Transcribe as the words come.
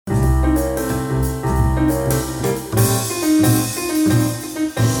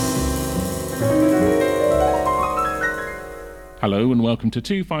Hello and welcome to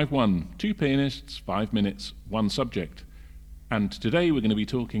 251, two pianists, 5 minutes, one subject. And today we're going to be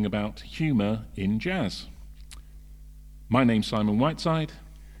talking about humour in jazz. My name's Simon Whiteside.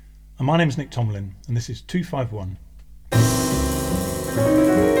 And my name's Nick Tomlin, and this is 251.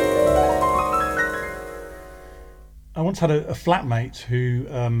 I once had a flatmate who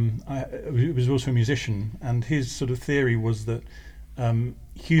was also a musician, and his sort of theory was that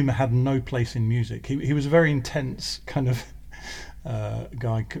humour had no place in music. He was a very intense kind of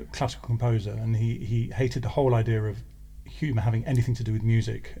guy, classical composer, and he hated the whole idea of humour having anything to do with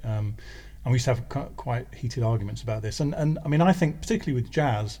music. And we used to have quite heated arguments about this. And I mean, I think particularly with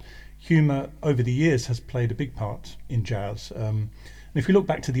jazz, humour over the years has played a big part in jazz. And if we look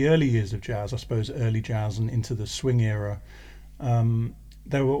back to the early years of jazz, I suppose early jazz and into the swing era,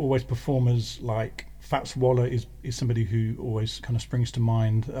 there were always performers like Fats Waller is somebody who always kind of springs to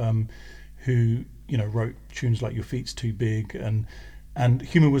mind, who wrote tunes like Your Feet's Too Big, and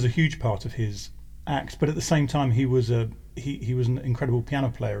humour was a huge part of his act. But at the same time, he was an incredible piano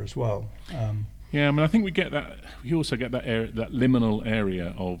player as well. Yeah, I mean, I think we get that. We also get that that liminal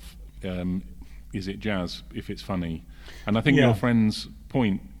area of is it jazz if it's funny? And I think your friend's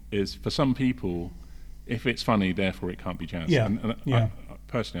point is, for some people, if it's funny, therefore it can't be jazz. Yeah. I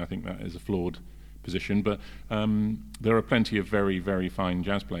personally, I think that is a flawed position. But there are plenty of very, very fine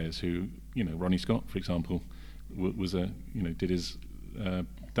jazz players who, Ronnie Scott, for example, was did his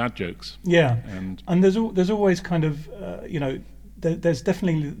dad jokes. Yeah, and there's always kind of there's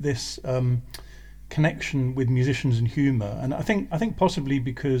definitely this connection with musicians and humour, and I think possibly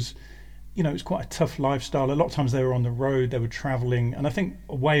because it's quite a tough lifestyle. A lot of times they were on the road, they were travelling, and I think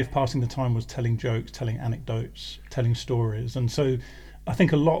a way of passing the time was telling jokes, telling anecdotes, telling stories. And so I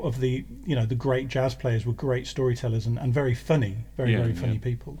think a lot of the the great jazz players were great storytellers and very funny, very funny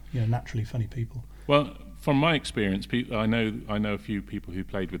people, naturally funny people. Well, from my experience, I know a few people who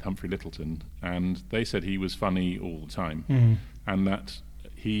played with Humphrey Lyttelton, and they said he was funny all the time, and that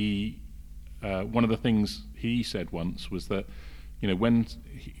he one of the things he said once was that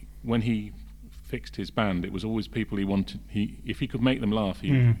when he fixed his band, it was always people he wanted. If he could make them laugh,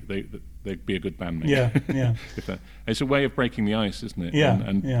 they'd be a good bandmate. Yeah. It's a way of breaking the ice, isn't it? Yeah,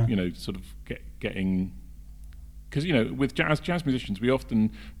 and sort of getting. Because with jazz musicians, we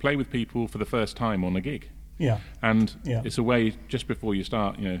often play with people for the first time on a gig. Yeah. And it's a way just before you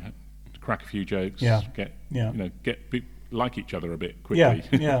start, to crack a few jokes. Like each other a bit quickly.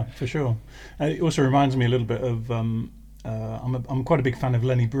 Yeah, for sure. It also reminds me a little bit of I'm quite a big fan of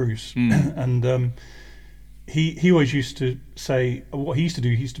Lenny Bruce, and he always used to say what he used to do.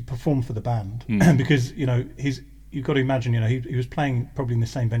 He used to perform for the band because you've got to imagine he was playing probably in the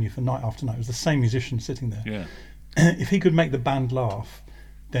same venue for night after night. It was the same musician sitting there. Yeah. If he could make the band laugh,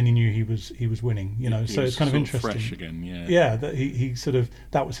 then he knew he was winning. So it's kind of interesting. Fresh again, yeah. Yeah, that he sort of,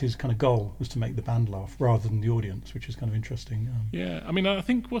 that was his kind of goal, was to make the band laugh rather than the audience, which is kind of interesting. Yeah, I mean, I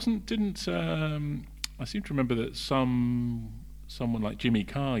think I seem to remember that someone like Jimmy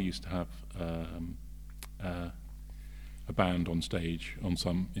Carr used to have a band on stage in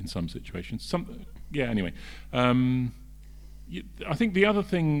some situations. Anyway, I think the other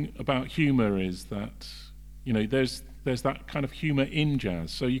thing about humour is that there's that kind of humour in jazz.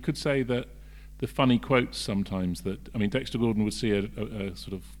 So you could say that the funny quotes sometimes Dexter Gordon would see a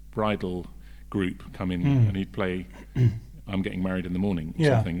sort of bridal group come in and he'd play I'm Getting Married in the Morning or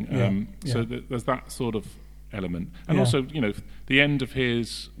something. So there's that sort of element. And also, the end of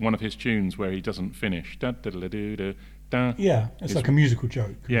one of his tunes where he doesn't finish. Da, da, da, da, da, da, it's like a musical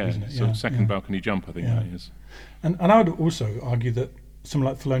joke, isn't it? Sort of second balcony jump, I think that is. And I would also argue that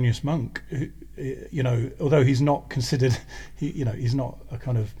someone like Thelonious Monk, although he's not considered, he's not a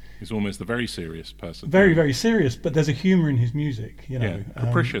kind of... He's almost a very serious person. Very, very serious, but there's a humour in his music,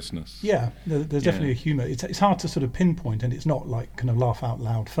 capriciousness. There's definitely a humour. It's hard to sort of pinpoint, and it's not like kind of laugh out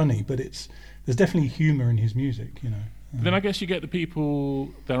loud funny, but there's definitely humour in his music, Then I guess you get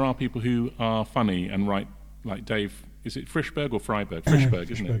there are people who are funny and write, like Dave, is it Frischberg or Freiberg? Frischberg,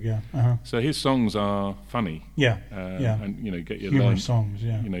 isn't it? Yeah. Uh-huh. So his songs are funny. And get your humorous songs.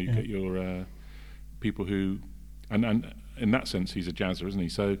 Yeah. You get your people who, and in that sense, he's a jazzer, isn't he?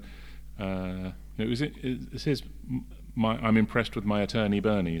 So, is his? I'm impressed with my attorney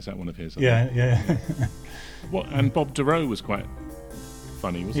Bernie. Is that one of his? Yeah. And Bob Deroe was quite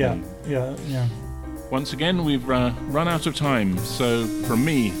funny, wasn't he? Yeah. Once again, we've run out of time. So from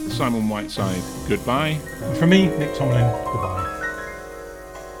me, Simon Whiteside, goodbye. And from me, Nick Tomlin, goodbye.